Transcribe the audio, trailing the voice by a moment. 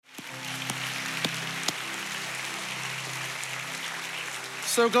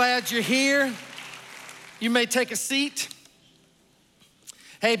So glad you're here. You may take a seat.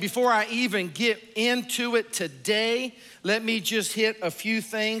 Hey, before I even get into it today, let me just hit a few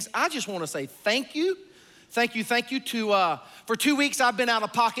things. I just want to say thank you. Thank you for 2 weeks I've been out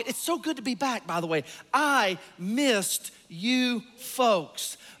of pocket. It's so good to be back, by the way. I missed you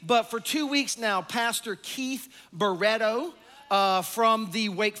folks. But for 2 weeks now, Pastor Keith Barretto from the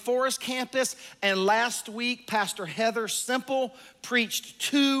Wake Forest campus, and last week, Pastor Heather Simple preached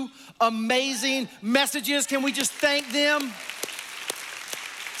 2 amazing messages. Can we just thank them?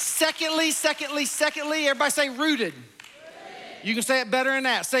 Secondly, everybody say rooted. You can say it better than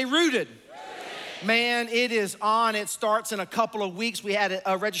that. Say rooted. Man, it is on. It starts in a couple of weeks. We had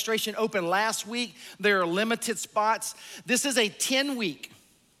a registration open last week. There are limited spots. This is a 10-week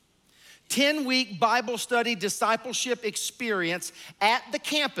Bible study discipleship experience at the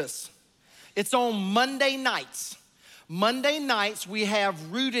campus. It's on Monday nights. Monday nights, we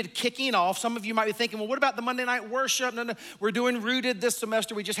have Rooted kicking off. Some of you might be thinking, well, what about the Monday night worship? No, we're doing Rooted this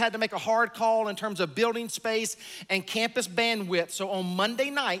semester. We just had to make a hard call in terms of building space and campus bandwidth. So on Monday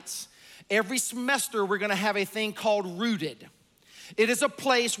nights, every semester, we're gonna have a thing called Rooted. It is a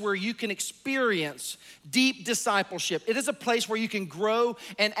place where you can experience deep discipleship. It is a place where you can grow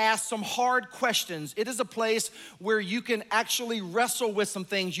and ask some hard questions. It is a place where you can actually wrestle with some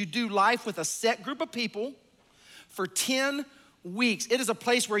things. You do life with a set group of people for 10 weeks. It is a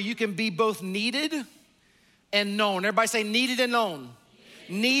place where you can be both needed and known. Everybody say needed and known.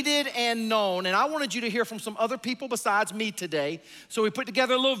 Needed and known. And I wanted you to hear from some other people besides me today. So we put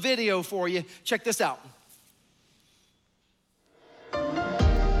together a little video for you. Check this out.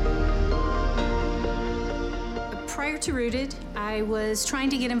 Prior to Rooted, I was trying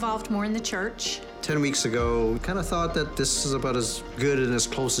to get involved more in the church. 10 weeks ago, kind of thought that this is about as good and as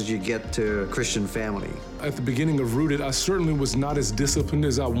close as you get to a Christian family. At the beginning of Rooted, I certainly was not as disciplined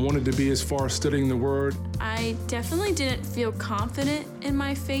as I wanted to be as far as studying the Word. I definitely didn't feel confident in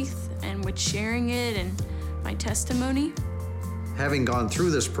my faith and with sharing it and my testimony. Having gone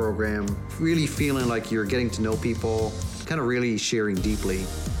through this program, really feeling like you're getting to know people, kind of really sharing deeply.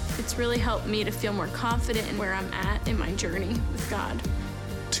 It's really helped me to feel more confident in where I'm at in my journey with God.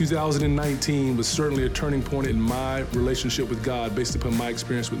 2019 was certainly a turning point in my relationship with God based upon my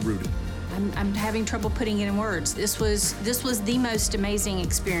experience with Rooted. I'm having trouble putting it in words. This was the most amazing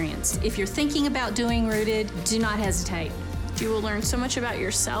experience. If you're thinking about doing Rooted, do not hesitate. You will learn so much about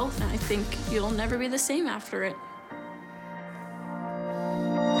yourself, and I think you'll never be the same after it.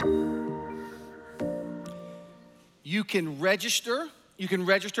 You can register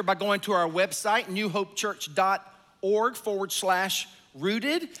by going to our website,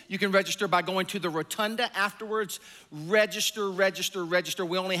 newhopechurch.org/rooted. You can register by going to the rotunda afterwards. Register.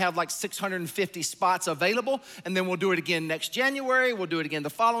 We only have like 650 spots available, and then we'll do it again next January. We'll do it again the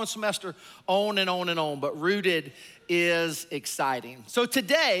following semester, on and on and on. But Rooted is exciting. So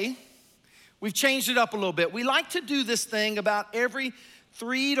today, we've changed it up a little bit. We like to do this thing about every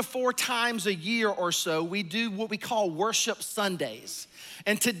 3 to 4 times a year or so. We do what we call Worship Sundays.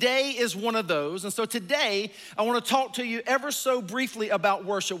 And today is one of those. And so today, I want to talk to you ever so briefly about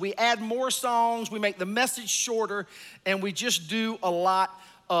worship. We add more songs, we make the message shorter, and we just do a lot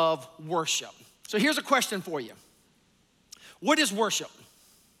of worship. So here's a question for you. What is worship?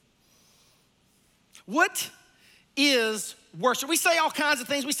 What is worship? We say all kinds of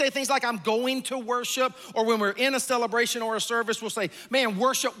things. We say things like, I'm going to worship, or when we're in a celebration or a service, we'll say, man,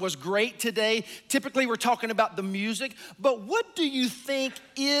 worship was great today. Typically, we're talking about the music, but what do you think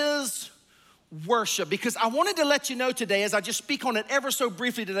is worship? Because I wanted to let you know today, as I just speak on it ever so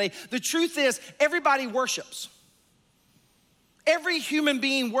briefly today, the truth is everybody worships. Every human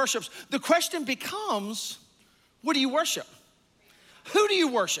being worships. The question becomes, what do you worship? Who do you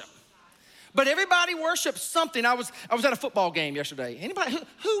worship? But everybody worships something. I was at a football game yesterday. Anybody,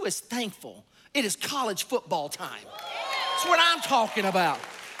 who is thankful it is college football time? That's what I'm talking about.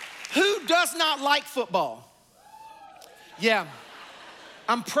 Who does not like football? Yeah,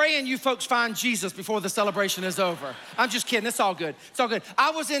 I'm praying you folks find Jesus before the celebration is over. I'm just kidding, it's all good. It's all good.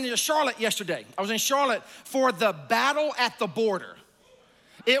 I was in Charlotte yesterday. I was in Charlotte for the battle at the border.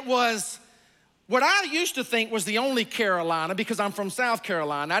 It was what I used to think was the only Carolina, because I'm from South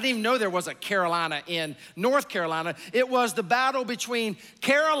Carolina. I didn't even know there was a Carolina in North Carolina. It was the battle between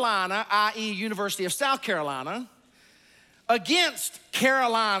Carolina, i.e. University of South Carolina, against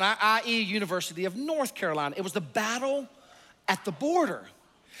Carolina, i.e. University of North Carolina. It was the battle at the border.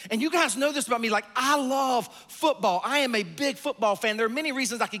 And you guys know this about me, like I love football. I am a big football fan. There are many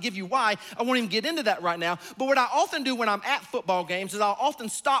reasons I could give you why. I won't even get into that right now. But what I often do when I'm at football games is I'll often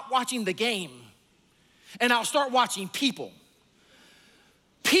stop watching the game and I'll start watching people.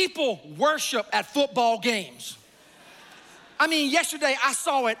 People worship at football games. I mean, yesterday I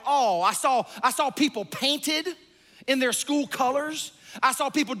saw it all. I saw people painted in their school colors. I saw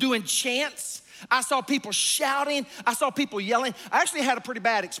people doing chants. I saw people shouting. I saw people yelling. I actually had a pretty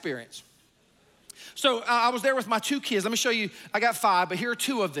bad experience. So I was there with my 2 kids. Let me show you. I got 5, but here are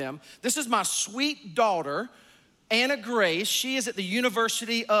 2 of them. This is my sweet daughter, Anna Grace. She is at the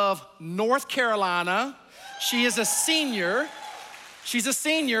University of North Carolina. She is a senior. She's a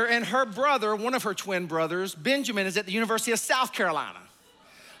senior, and her brother, one of her twin brothers, Benjamin, is at the University of South Carolina.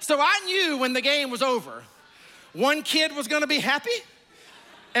 So I knew when the game was over, one kid was gonna be happy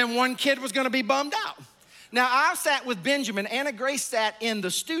and one kid was gonna be bummed out. Now, I sat with Benjamin. Anna Grace sat in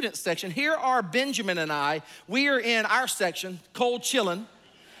the student section. Here are Benjamin and I. We are in our section, cold chilling.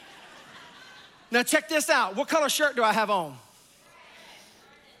 Now, check this out. What color shirt do I have on?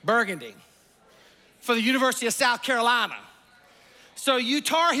 Burgundy. For the University of South Carolina. So you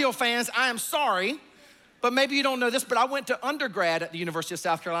Tar Heel fans, I am sorry, but maybe you don't know this, but I went to undergrad at the University of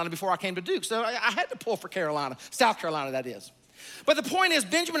South Carolina before I came to Duke. So I had to pull for Carolina, South Carolina that is. But the point is,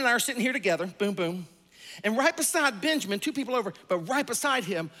 Benjamin and I are sitting here together, boom, boom. And right beside Benjamin, 2 people over, but right beside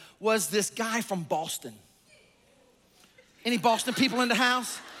him was this guy from Boston. Any Boston people in the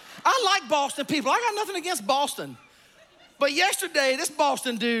house? I like Boston people. I got nothing against Boston. But yesterday, this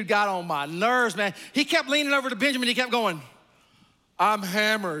Boston dude got on my nerves, man. He kept leaning over to Benjamin. He kept going, I'm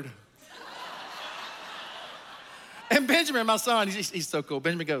hammered. And Benjamin, my son, he's so cool.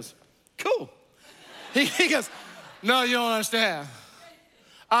 Benjamin goes, cool. He goes, no, you don't understand.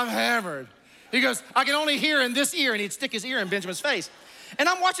 I'm hammered. He goes, I can only hear in this ear, and he'd stick his ear in Benjamin's face. And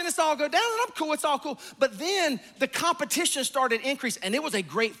I'm watching this all go down, and I'm cool, it's all cool. But then the competition started increasing, and it was a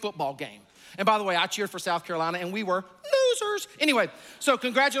great football game. And by the way, I cheered for South Carolina, and we were losers. Anyway, so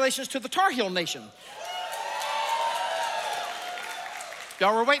congratulations to the Tar Heel Nation.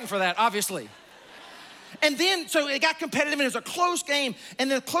 Y'all were waiting for that, obviously. And then, so it got competitive, and it was a close game.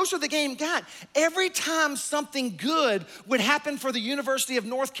 And the closer the game got, every time something good would happen for the University of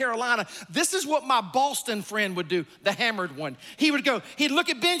North Carolina, this is what my Boston friend would do, the hammered one. He would go, he'd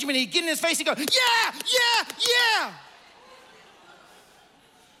look at Benjamin, he'd get in his face, he'd go, yeah, yeah, yeah.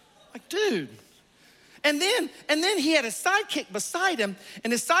 Like, dude. And then he had a sidekick beside him,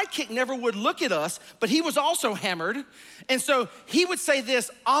 and his sidekick never would look at us, but he was also hammered. And so he would say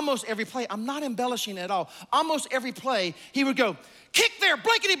this almost every play. I'm not embellishing at all. Almost every play, he would go, kick there,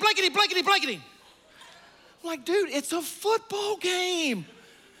 blankety, blankety, blankety, blankety. I'm like, dude, it's a football game.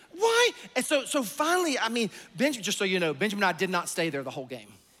 Why? And so finally, I mean, Benjamin, just so you know, Benjamin and I did not stay there the whole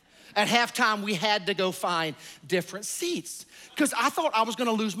game. At halftime, we had to go find different seats because I thought I was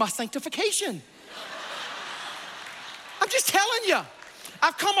gonna lose my sanctification. I'm just telling you,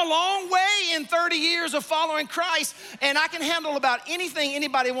 I've come a long way in 30 years of following Christ, and I can handle about anything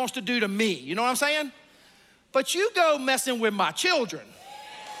anybody wants to do to me. You know what I'm saying? But you go messing with my children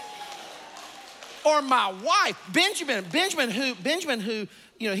or my wife, Benjamin, who,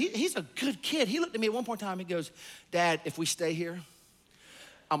 you know, he's a good kid. He looked at me at one point in time. He goes, Dad, if we stay here,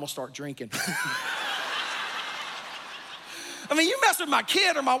 I'm gonna start drinking. I mean, you mess with my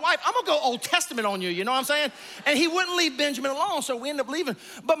kid or my wife, I'm gonna go Old Testament on you, you know what I'm saying? And he wouldn't leave Benjamin alone, so we ended up leaving.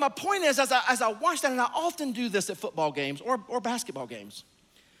 But my point is, as I watch that, and I often do this at football games or basketball games,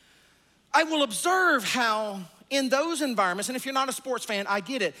 I will observe how in those environments, and if you're not a sports fan, I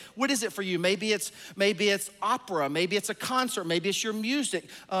get it. What is it for you? Maybe it's opera, maybe it's a concert, maybe it's your music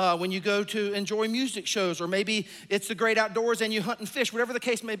when you go to enjoy music shows, or maybe it's the great outdoors and you hunt and fish, whatever the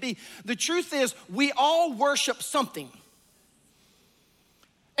case may be. The truth is, we all worship something.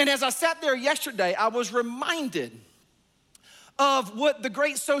 And as I sat there yesterday, I was reminded of what the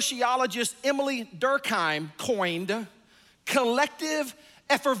great sociologist Emily Durkheim coined, collective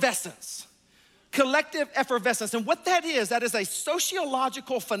effervescence. Collective effervescence. And what that is a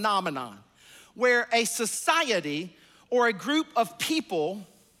sociological phenomenon where a society or a group of people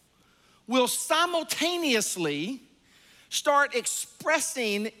will simultaneously start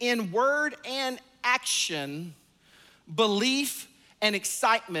expressing in word and action belief and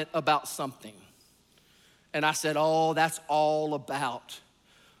excitement about something. And I said, oh, that's all about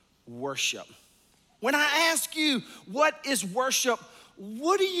worship. When I ask you, what is worship?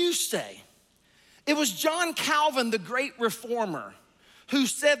 What do you say? It was John Calvin, the great reformer, who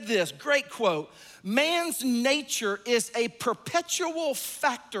said this, great quote, man's nature is a perpetual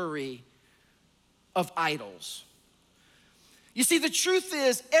factory of idols. You see, the truth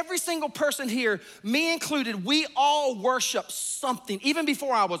is, every single person here, me included, we all worship something. Even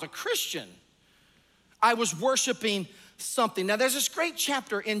before I was a Christian, I was worshiping something. Now, there's this great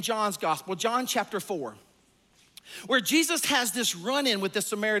chapter in John's gospel, John chapter 4. where Jesus has this run-in with this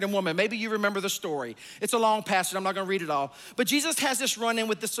Samaritan woman. Maybe you remember the story. It's a long passage, I'm not gonna read it all. But Jesus has this run-in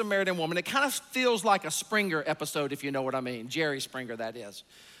with this Samaritan woman. It kind of feels like a Springer episode, if you know what I mean. Jerry Springer, that is.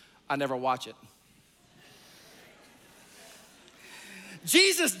 I never watch it.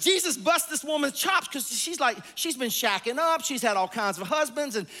 Jesus busts this woman's chops because she's been shacking up. She's had all kinds of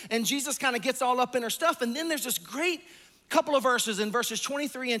husbands, and Jesus kind of gets all up in her stuff. And then there's this great couple of verses in verses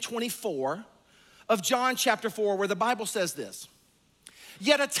 23 and 24 of John chapter 4 where the Bible says this.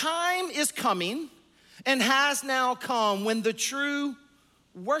 Yet a time is coming and has now come when the true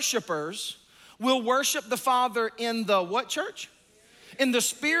worshipers will worship the Father in the what, church? In the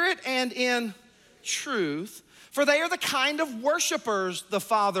Spirit and in truth. For they are the kind of worshipers the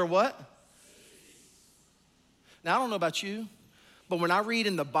Father what? Now, I don't know about you, but when I read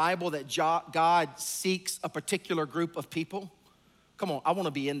in the Bible that God seeks a particular group of people, come on, I want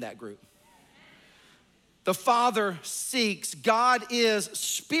to be in that group. The Father seeks, God is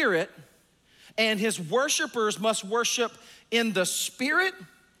spirit, and his worshipers must worship in the Spirit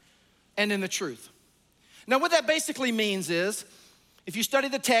and in the truth. Now, what that basically means is, if you study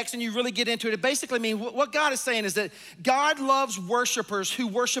the text and you really get into it, it basically means what God is saying is that God loves worshipers who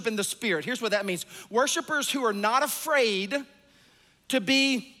worship in the Spirit. Here's what that means. Worshipers who are not afraid to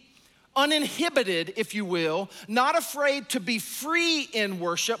be uninhibited, if you will, not afraid to be free in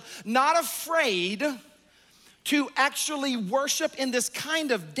worship, not afraid to actually worship in this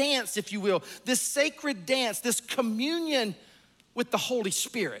kind of dance, if you will, this sacred dance, this communion with the Holy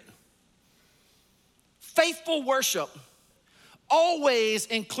Spirit. Faithful worship always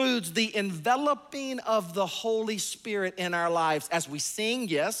includes the enveloping of the Holy Spirit in our lives as we sing,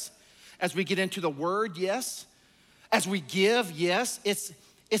 yes. As we get into the word, yes. As we give, yes. It's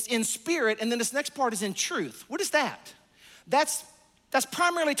in spirit, and then this next part is in truth. What is that? That's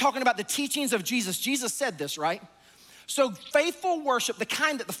primarily talking about the teachings of Jesus. Jesus said this, right? So faithful worship, the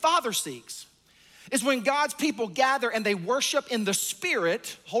kind that the Father seeks, is when God's people gather and they worship in the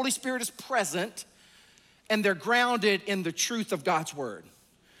Spirit. Holy Spirit is present. And they're grounded in the truth of God's word.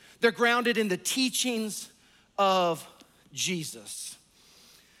 They're grounded in the teachings of Jesus.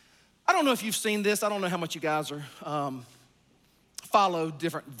 I don't know if you've seen this. I don't know how much you guys are follow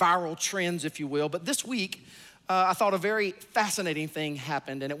different viral trends, if you will. But this week, I thought a very fascinating thing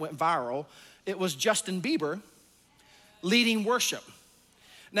happened and it went viral. It was Justin Bieber leading worship.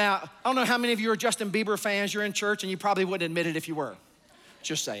 Now, I don't know how many of you are Justin Bieber fans. You're in church and you probably wouldn't admit it if you were.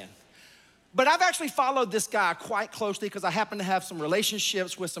 Just saying. But I've actually followed this guy quite closely because I happen to have some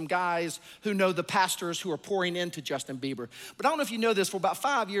relationships with some guys who know the pastors who are pouring into Justin Bieber. But I don't know if you know this, for about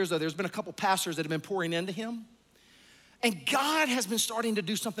 5 years though, there's been a couple pastors that have been pouring into him. And God has been starting to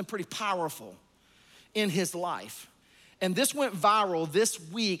do something pretty powerful in his life. And this went viral this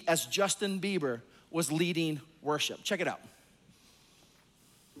week as Justin Bieber was leading worship. Check it out.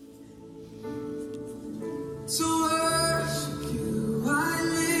 To worship you, I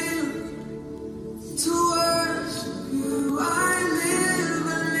live. To worship you, I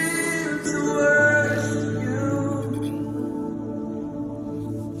live to worship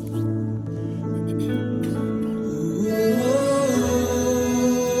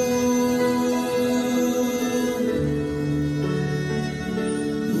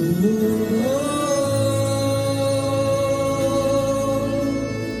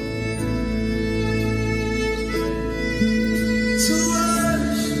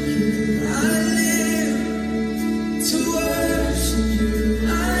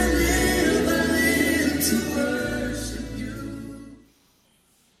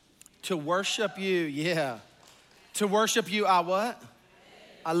To worship you, yeah. To worship you, I what?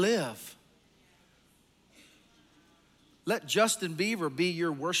 I live. Let Justin Bieber be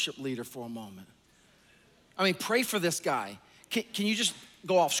your worship leader for a moment. I mean, pray for this guy. Can you just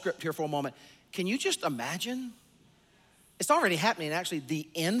go off script here for a moment? Can you just imagine? It's already happening, actually, the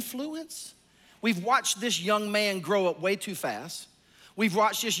influence. We've watched this young man grow up way too fast. We've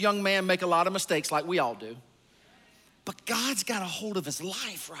watched this young man make a lot of mistakes like we all do. But God's got a hold of his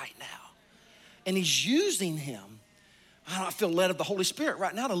life right now. And he's using him. I feel led of the Holy Spirit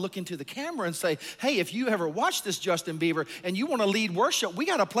right now to look into the camera and say, hey, if you ever watch this Justin Bieber and you want to lead worship, we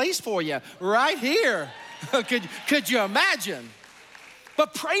got a place for you right here. Could you imagine?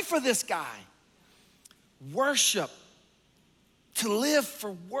 But pray for this guy. Worship. To live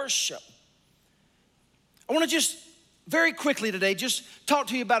for worship. I want to just very quickly today just talk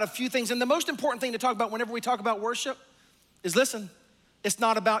to you about a few things. And the most important thing to talk about whenever we talk about worship is, listen, it's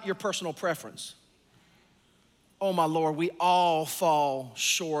not about your personal preference. Oh my Lord, we all fall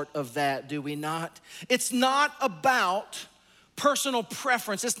short of that, do we not? It's not about personal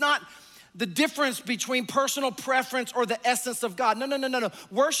preference. It's not the difference between personal preference or the essence of God. No.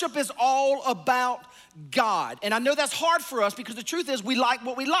 Worship is all about God. And I know that's hard for us because the truth is we like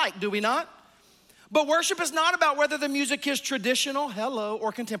what we like, do we not? But worship is not about whether the music is traditional, hello,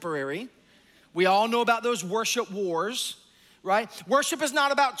 or contemporary. We all know about those worship wars, right? Worship is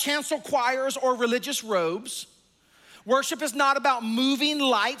not about chancel choirs or religious robes. Worship is not about moving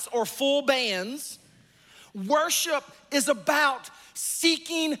lights or full bands. Worship is about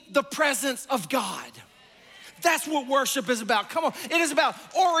seeking the presence of God. That's what worship is about. Come on, it is about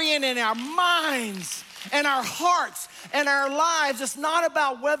orienting our minds and our hearts and our lives. It's not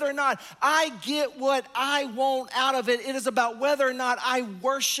about whether or not I get what I want out of it. It is about whether or not I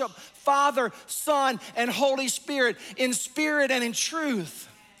worship Father, Son, and Holy Spirit in spirit and in truth.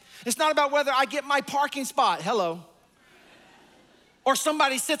 It's not about whether I get my parking spot, hello, or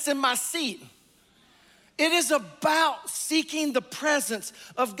somebody sits in my seat. It is about seeking the presence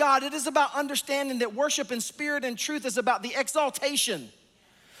of God. It is about understanding that worship in spirit and truth is about the exaltation,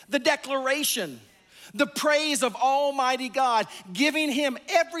 the declaration, the praise of Almighty God, giving Him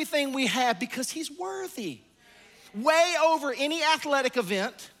everything we have because He's worthy. Way over any athletic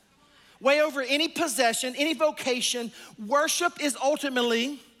event, way over any possession, any vocation, worship is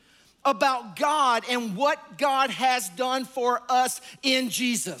ultimately about God and what God has done for us in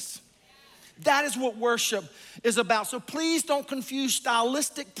Jesus. That is what worship is about. So please don't confuse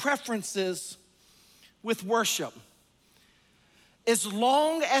stylistic preferences with worship. As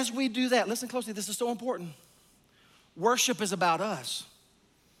long as we do that, listen closely, this is so important. Worship is about us.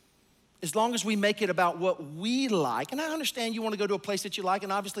 As long as we make it about what we like, and I understand you want to go to a place that you like,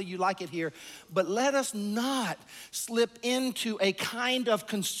 and obviously you like it here, but let us not slip into a kind of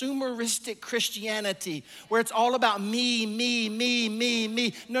consumeristic Christianity where it's all about me.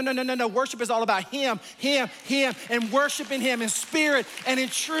 No. Worship is all about Him, and worshiping Him in spirit and in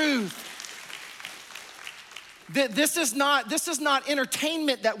truth. This is not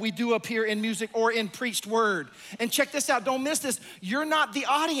entertainment that we do up here in music or in preached word. And check this out, don't miss this. You're not the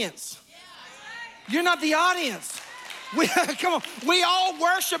audience. You're not the audience. Come on, we all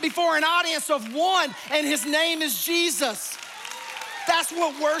worship before an audience of one, and His name is Jesus. That's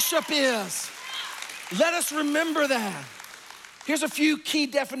what worship is. Let us remember that. Here's a few key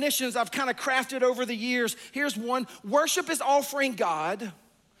definitions I've kind of crafted over the years. Here's one. Worship is offering God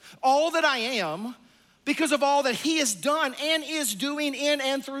all that I am because of all that He has done and is doing in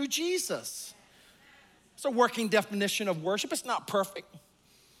and through Jesus. It's a working definition of worship. It's not perfect.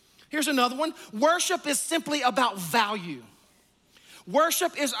 Here's another one. Worship is simply about value.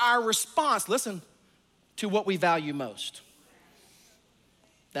 Worship is our response, listen, to what we value most.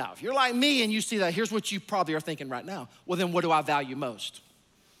 Now, if you're like me and you see that, here's what you probably are thinking right now. Well, then what do I value most?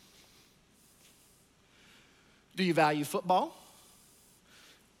 Do you value football?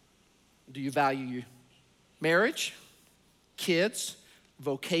 Do you value marriage, kids,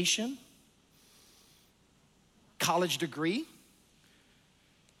 vocation, college degree,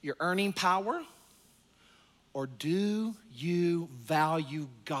 your earning power? Or do you value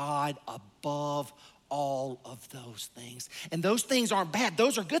God above all of those things? And those things aren't bad,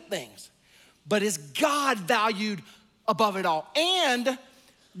 those are good things. But is God valued above it all? And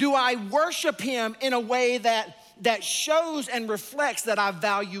do I worship Him in a way that shows and reflects that I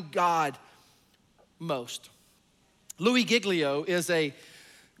value God most? Louis Giglio is a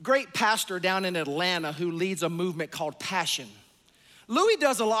great pastor down in Atlanta who leads a movement called Passion. Louis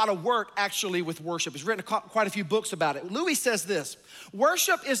does a lot of work actually with worship. He's written quite a few books about it. Louis says this: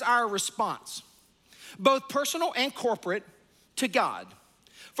 worship is our response, both personal and corporate, to God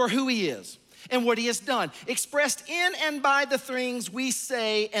for who He is and what He has done, expressed in and by the things we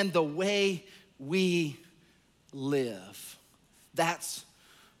say and the way we live. That's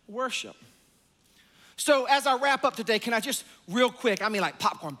worship. So as I wrap up today, can I just real quick, I mean like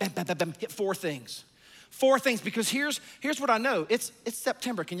popcorn, bam, bam, bam, bam, hit four things. Four things, because here's what I know. It's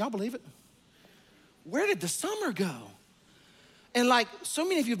September, can y'all believe it? Where did the summer go? And like so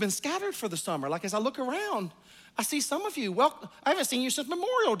many of you have been scattered for the summer. Like as I look around, I see some of you, I haven't seen you since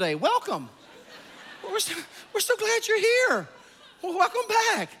Memorial Day. Welcome. We're so glad you're here. Well, welcome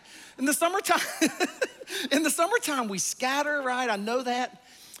back. In the summertime, we scatter, right? I know that.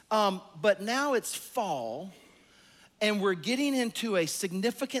 But now it's fall, and we're getting into a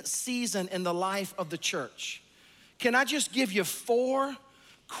significant season in the life of the church. Can I just give you 4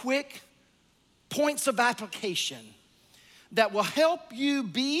 quick points of application that will help you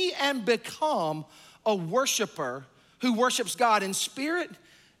be and become a worshiper who worships God in spirit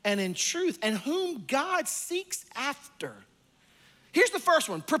and in truth, and whom God seeks after? Here's the first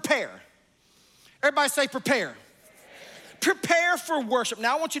one: prepare. Everybody say prepare. prepare for worship.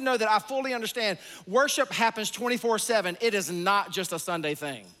 Now, I want you to know that I fully understand worship happens 24/7. It is not just a Sunday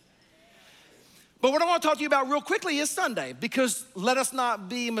thing. But what I want to talk to you about real quickly is Sunday, because let us not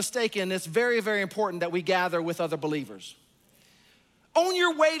be mistaken, it's very, very important that we gather with other believers. On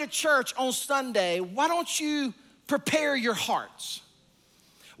your way to church on Sunday, why don't you prepare your hearts?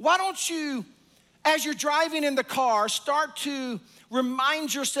 Why don't you, as you're driving in the car, start to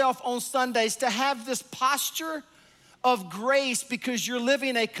remind yourself on Sundays to have this posture of grace, because you're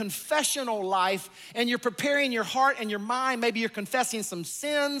living a confessional life and you're preparing your heart and your mind. Maybe you're confessing some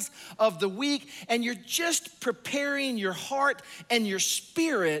sins of the week, and you're just preparing your heart and your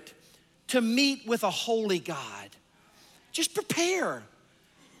spirit to meet with a holy God. Just prepare.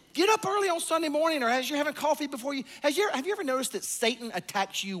 Get up early on Sunday morning, or as you're having coffee before you. Have you ever noticed that Satan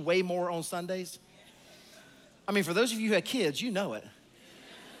attacks you way more on Sundays? I mean, for those of you who have kids, you know it.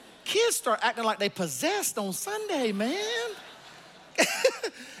 Kids start acting like they possessed on Sunday, man.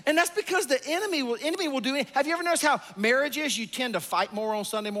 And that's because the enemy will do it. Have you ever noticed how marriages, you tend to fight more on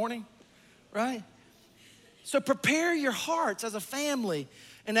Sunday morning, right? So prepare your hearts as a family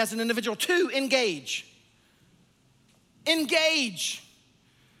and as an individual to engage. Engage.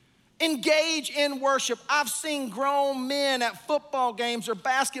 Engage in worship. I've seen grown men at football games or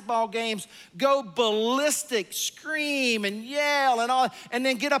basketball games go ballistic, scream and yell and all, and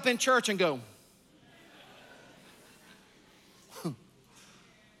then get up in church and go.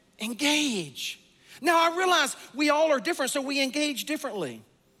 Engage. Now I realize we all are different, so we engage differently.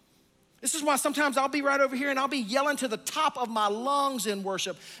 This is why sometimes I'll be right over here and I'll be yelling to the top of my lungs in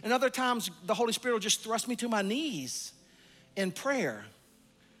worship, and other times the Holy Spirit will just thrust me to my knees in prayer.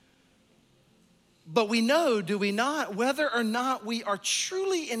 But we know, do we not, whether or not we are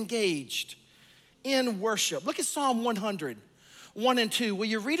truly engaged in worship. Look at Psalm 100, 1 and 2. Will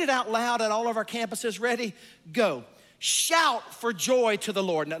you read it out loud at all of our campuses? Ready? Go. Shout for joy to the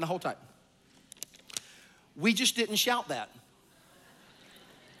Lord. Now, the whole time. We just didn't shout that.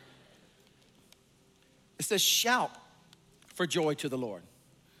 It says shout for joy to the Lord.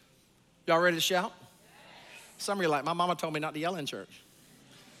 Y'all ready to shout? Some of you are like, my mama told me not to yell in church.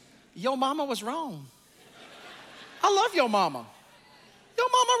 Your mama was wrong. I love your mama. Your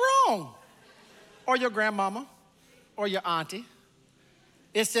mama wrong. Or your grandmama, or your auntie.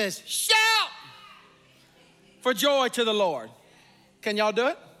 It says, shout for joy to the Lord. Can y'all do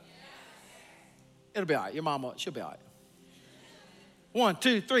it? It'll be all right. Your mama, she'll be all right. 1,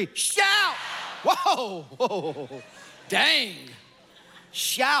 2, 3, shout. Whoa, whoa, dang.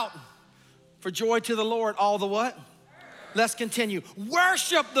 Shout for joy to the Lord, all the what? Let's continue.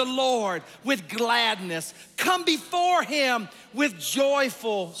 Worship the Lord with gladness. Come before him with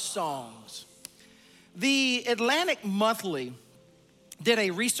joyful songs. The Atlantic Monthly did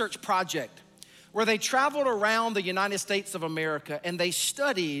a research project where they traveled around the United States of America and they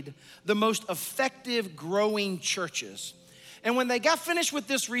studied the most effective growing churches. And when they got finished with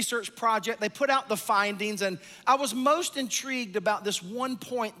this research project, they put out the findings, and I was most intrigued about this one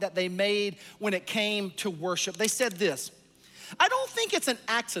point that they made when it came to worship. They said this: I don't think it's an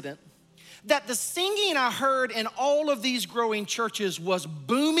accident that the singing I heard in all of these growing churches was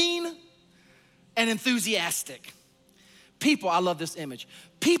booming and enthusiastic. People, I love this image.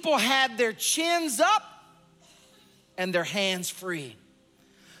 People had their chins up and their hands free.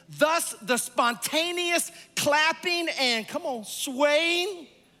 Thus, the spontaneous clapping and, come on, swaying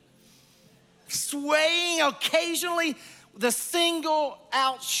occasionally, the single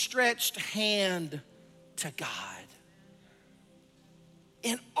outstretched hand to God.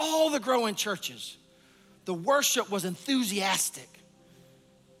 In all the growing churches, the worship was enthusiastic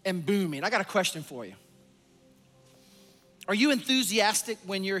and booming. I got a question for you. Are you enthusiastic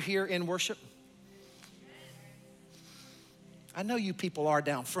when you're here in worship? I know you people are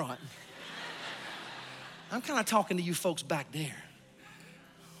down front. I'm kind of talking to you folks back there.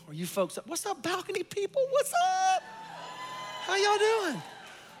 Or you folks, what's up, balcony people? What's up? How y'all doing?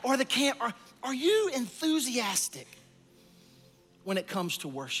 Or the camp, are you enthusiastic when it comes to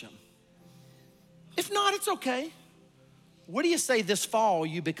worship? If not, it's okay. What do you say this fall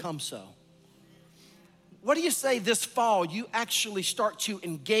you become so? What do you say this fall you actually start to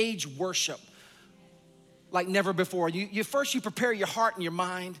engage worship like never before? You first prepare your heart and your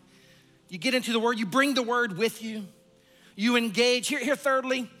mind. You get into the word, you bring the word with you. You engage. Here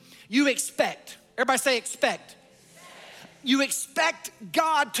thirdly, you expect. Everybody say expect. You expect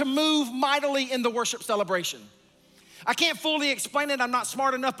God to move mightily in the worship celebration. I can't fully explain it, I'm not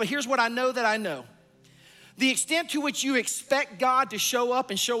smart enough, but here's what I know that I know. The extent to which you expect God to show up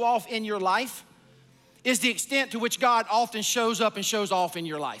and show off in your life is the extent to which God often shows up and shows off in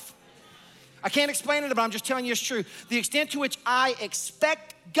your life. I can't explain it, but I'm just telling you it's true. The extent to which I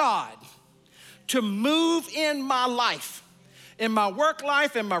expect God to move in my life, in my work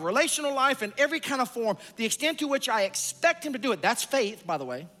life, in my relational life, in every kind of form, the extent to which I expect him to do it, that's faith, by the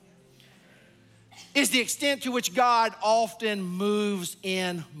way, is the extent to which God often moves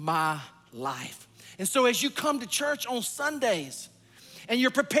in my life. And so as you come to church on Sundays and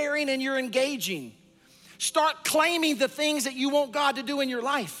you're preparing and you're engaging, start claiming the things that you want God to do in your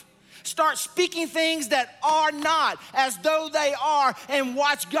life. Start speaking things that are not as though they are, and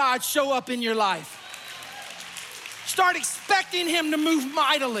watch God show up in your life. Start expecting him to move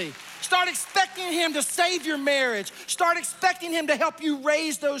mightily. Start expecting him to save your marriage. Start expecting him to help you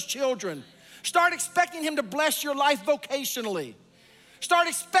raise those children. Start expecting him to bless your life vocationally. Start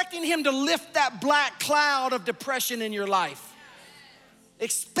expecting him to lift that black cloud of depression in your life.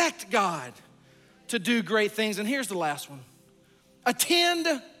 Expect God to do great things. And here's the last one. Attend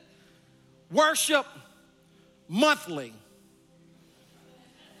worship monthly.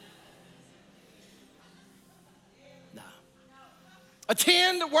 No.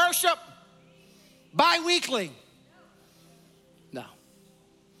 Attend worship bi-weekly. No.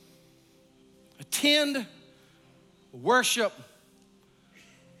 Attend worship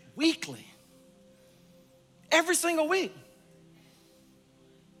weekly. Every single week.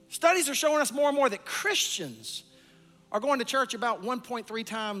 Studies are showing us more and more that Christians are going to church about 1.3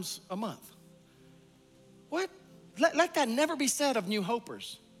 times a month. What? Let that never be said of New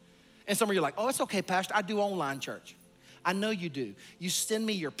Hopers. And some of you are like, oh, it's okay, Pastor, I do online church. I know you do. You send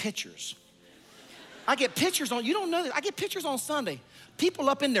me your pictures. I get pictures on, you don't know this, I get pictures on Sunday. People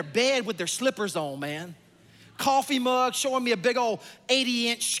up in their bed with their slippers on, man. Coffee mug showing me a big old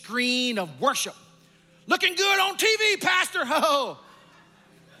 80-inch screen of worship. Looking good on TV, Pastor. Oh,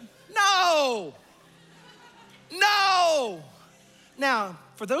 no. No. Now,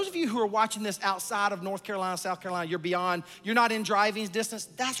 for those of you who are watching this outside of North Carolina, South Carolina, you're not in driving distance,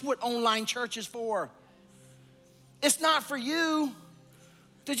 that's what online church is for. It's not for you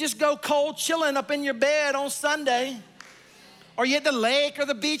to just go cold chilling up in your bed on Sunday, or you at the lake or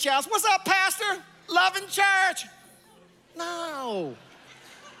the beach house. What's up, Pastor? Loving church. No.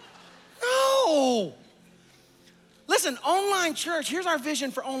 No. Listen, online church, here's our vision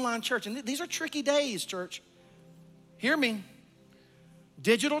for online church. And these are tricky days, church. Hear me.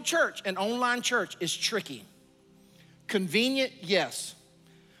 Digital church and online church is tricky. Convenient, yes.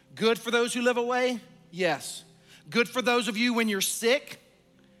 Good for those who live away, yes. Good for those of you when you're sick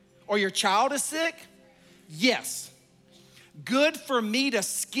or your child is sick, yes. Good for me to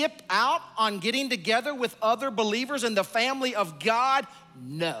skip out on getting together with other believers in the family of God,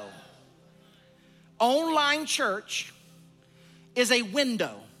 no. Online church is a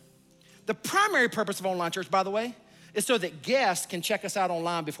window. The primary purpose of online church, by the way, is so that guests can check us out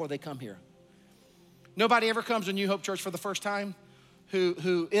online before they come here. Nobody ever comes to New Hope Church for the first time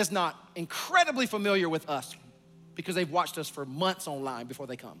who is not incredibly familiar with us because they've watched us for months online before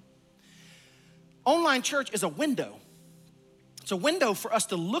they come. Online church is a window. It's a window for us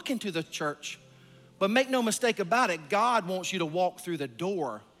to look into the church, but make no mistake about it, God wants you to walk through the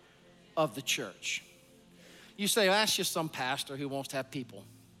door of the church. You say, well, that's just some pastor who wants to have people.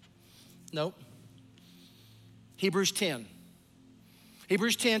 Nope. Hebrews 10.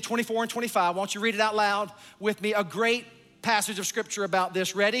 Hebrews 10, 24 and 25. Why don't you read it out loud with me? A great passage of scripture about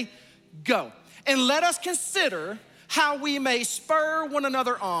this. Ready? Go. And let us consider how we may spur one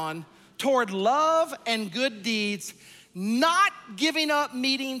another on toward love and good deeds, not giving up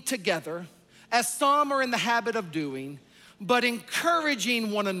meeting together, as some are in the habit of doing, but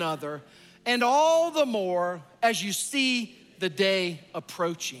encouraging one another, and all the more as you see the day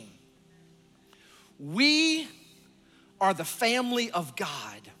approaching. We are the family of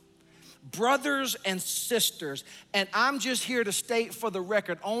God, brothers and sisters, and I'm just here to state for the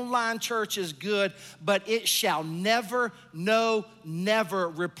record, online church is good, but it shall never, no, never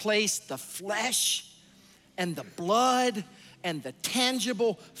replace the flesh and the blood and the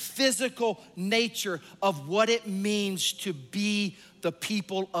tangible physical nature of what it means to be the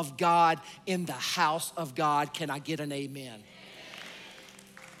people of God in the house of God. Can I get an amen?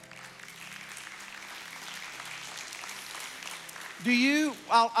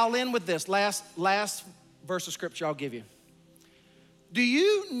 I'll end with this, last verse of scripture I'll give you. Do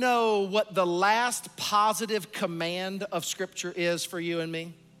you know what the last positive command of scripture is for you and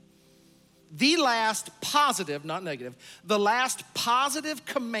me? The last positive, not negative, the last positive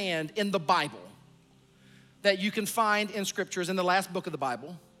command in the Bible that you can find in scripture is in the last book of the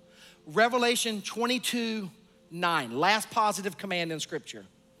Bible, Revelation 22:9, last positive command in scripture.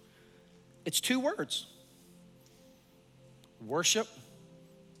 It's 2 words. Worship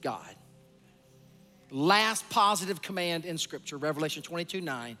God. Last positive command in Scripture, Revelation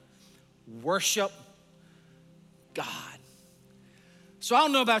 22:9, worship God. So I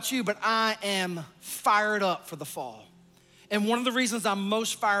don't know about you, but I am fired up for the fall. And one of the reasons I'm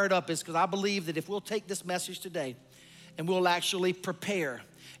most fired up is because I believe that if we'll take this message today and we'll actually prepare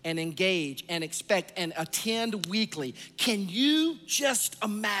and engage and expect and attend weekly, can you just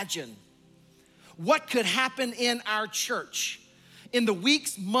imagine what could happen in our church in the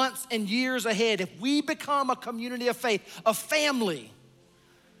weeks, months, and years ahead if we become a community of faith, a family,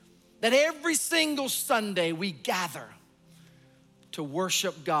 that every single Sunday we gather to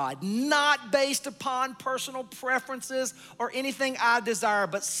worship God, not based upon personal preferences or anything I desire,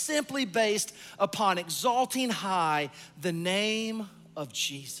 but simply based upon exalting high the name of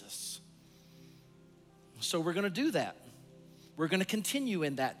Jesus. So we're gonna do that. We're gonna continue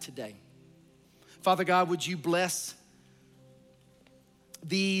in that today. Father God, would you bless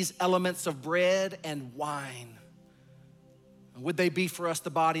these elements of bread and wine? Would they be for us the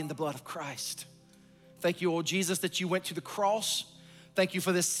body and the blood of Christ? Thank you, oh Jesus, that you went to the cross. Thank you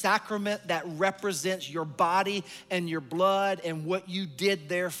for this sacrament that represents your body and your blood and what you did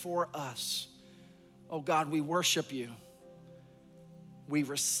there for us. Oh God, we worship you. We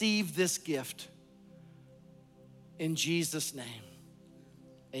receive this gift in Jesus' name.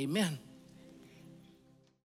 Amen.